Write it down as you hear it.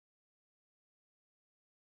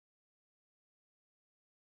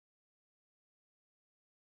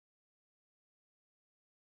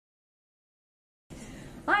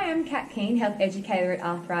Hi, I'm Kat Keane, Health Educator at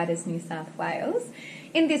Arthritis, New South Wales.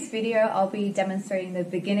 In this video, I'll be demonstrating the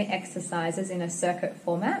beginner exercises in a circuit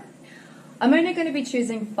format. I'm only going to be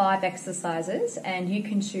choosing 5 exercises, and you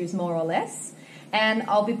can choose more or less. And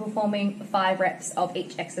I'll be performing 5 reps of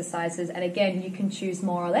each exercises, and again, you can choose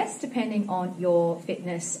more or less depending on your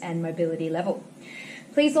fitness and mobility level.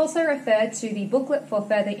 Please also refer to the booklet for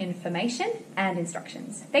further information and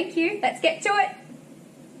instructions. Thank you. Let's get to it.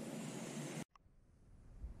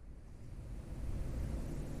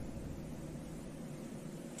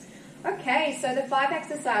 Okay, so the 5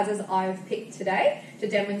 exercises I've picked today to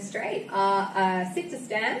demonstrate are a sit to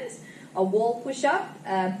stand, a wall push-up,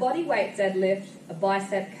 a bodyweight deadlift, a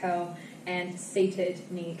bicep curl, and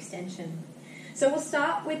seated knee extension. So we'll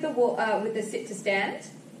start with the sit to stand.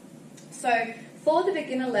 So for the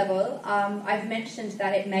beginner level, I've mentioned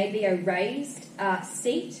that it may be a raised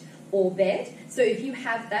seat or bed. So if you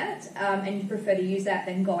have that and you prefer to use that,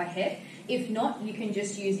 then go ahead. If not, you can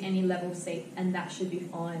just use any level seat and that should be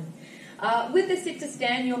fine. With the sit to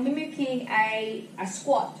stand, you're mimicking a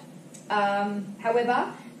squat.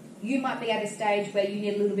 However, you might be at a stage where you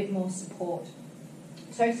need a little bit more support.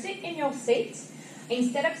 So sit in your seat.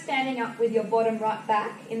 Instead of standing up with your bottom right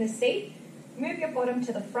back in the seat, move your bottom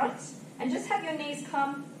to the front and just have your knees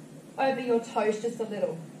come over your toes just a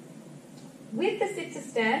little. With the sit to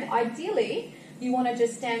stand, ideally, you want to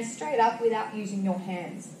just stand straight up without using your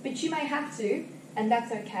hands. But you may have to, and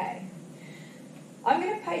that's okay. I'm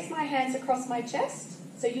going to place my hands across my chest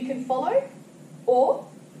so you can follow, or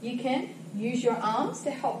you can use your arms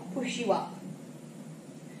to help push you up.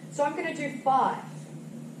 So I'm going to do 5.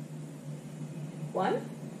 1,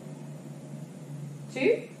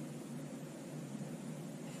 2,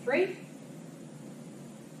 3,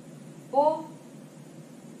 4,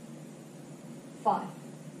 5.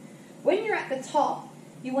 When you're at the top,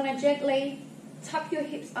 you want to gently tuck your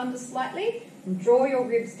hips under slightly and draw your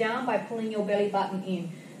ribs down by pulling your belly button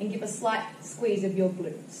in and give a slight squeeze of your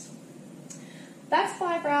glutes. That's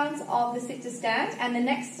 5 rounds of the sit to stand, and the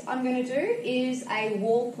next I'm going to do is a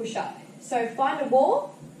wall push-up. So find a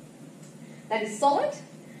wall that is solid,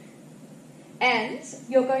 and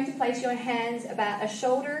you're going to place your hands about a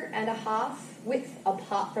shoulder and a half width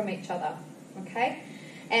apart from each other, okay?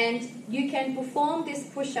 And you can perform this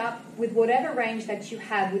push-up with whatever range that you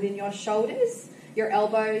have within your shoulders, your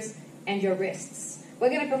elbows, and your wrists. We're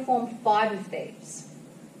going to perform 5 of these.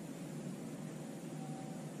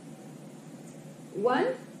 1,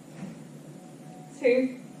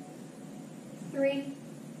 2, 3,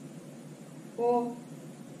 4,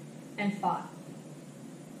 and 5.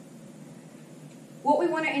 What we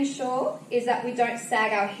want to ensure is that we don't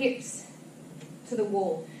sag our hips to the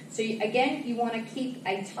wall. So again, you want to keep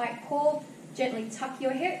a tight core, gently tuck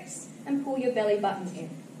your hips, and pull your belly button in.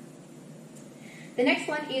 The next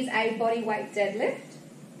one is a bodyweight deadlift.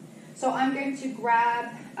 So I'm going to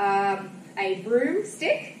grab a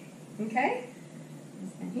broomstick, okay?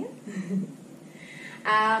 Here.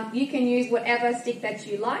 You can use whatever stick that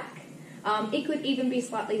you like. It could even be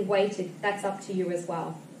slightly weighted. That's up to you as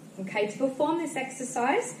well. Okay, to perform this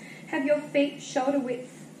exercise, have your feet shoulder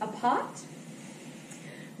width apart.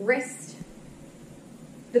 Rest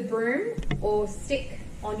the broom or stick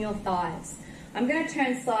on your thighs. I'm going to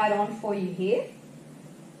turn side on for you here.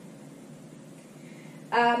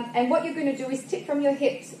 And what you're going to do is tip from your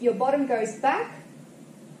hips. Your bottom goes back.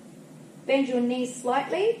 Bend your knees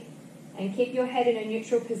slightly and keep your head in a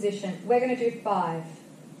neutral position. We're going to do 5.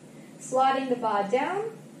 Sliding the bar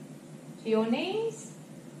down to your knees.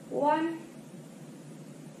 1,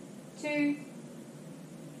 2,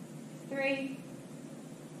 3,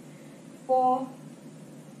 4,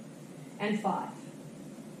 and 5.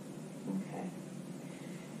 Okay.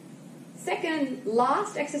 Second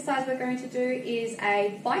last exercise we're going to do is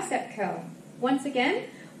a bicep curl. Once again,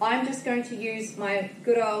 I'm just going to use my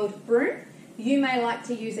good old broom. You may like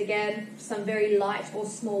to use, again, some very light or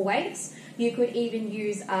small weights. You could even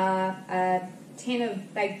use a tin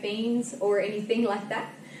of baked beans or anything like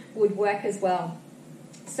that would work as well.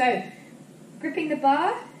 So, gripping the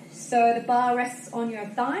bar, so the bar rests on your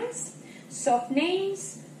thighs. Soft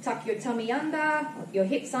knees, tuck your tummy under, your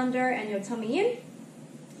hips under, and your tummy in.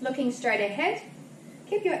 Looking straight ahead.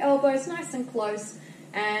 Keep your elbows nice and close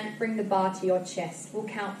and bring the bar to your chest. We'll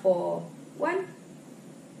count for 1,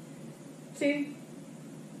 2,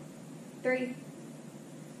 3,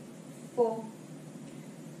 4,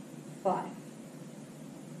 5.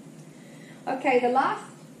 Okay, the last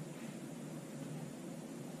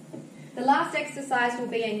exercise will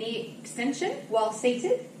be a knee extension while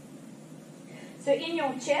seated. So in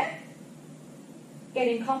your chair,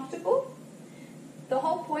 getting comfortable, The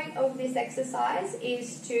whole point of this exercise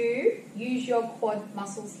is to use your quad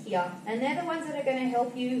muscles here. And they're the ones that are going to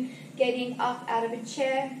help you getting up out of a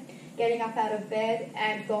chair, getting up out of bed,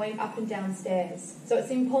 and going up and down stairs. So it's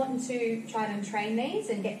important to try and train these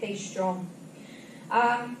and get these strong.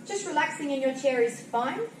 Just relaxing in your chair is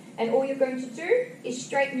fine. And all you're going to do is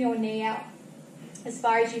straighten your knee out as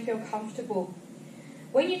far as you feel comfortable.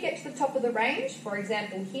 When you get to the top of the range, for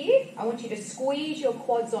example here, I want you to squeeze your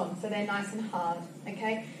quads on so they're nice and hard,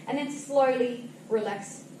 okay? And then slowly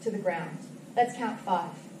relax to the ground. Let's count 5.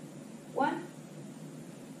 1,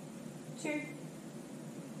 2,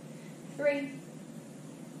 3,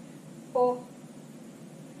 4,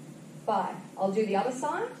 5. I'll do the other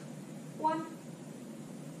side. 1,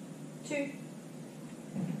 2,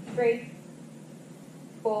 3,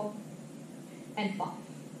 4, and 5.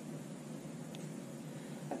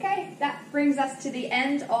 Okay, that brings us to the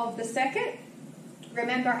end of the circuit.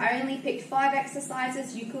 Remember, I only picked 5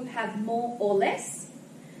 exercises. You could have more or less,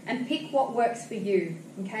 and pick what works for you,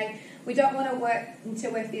 okay? We don't want to work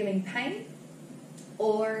until we're feeling pain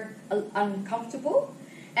or uncomfortable,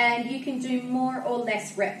 and you can do more or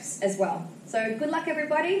less reps as well. So good luck,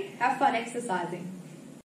 everybody. Have fun exercising.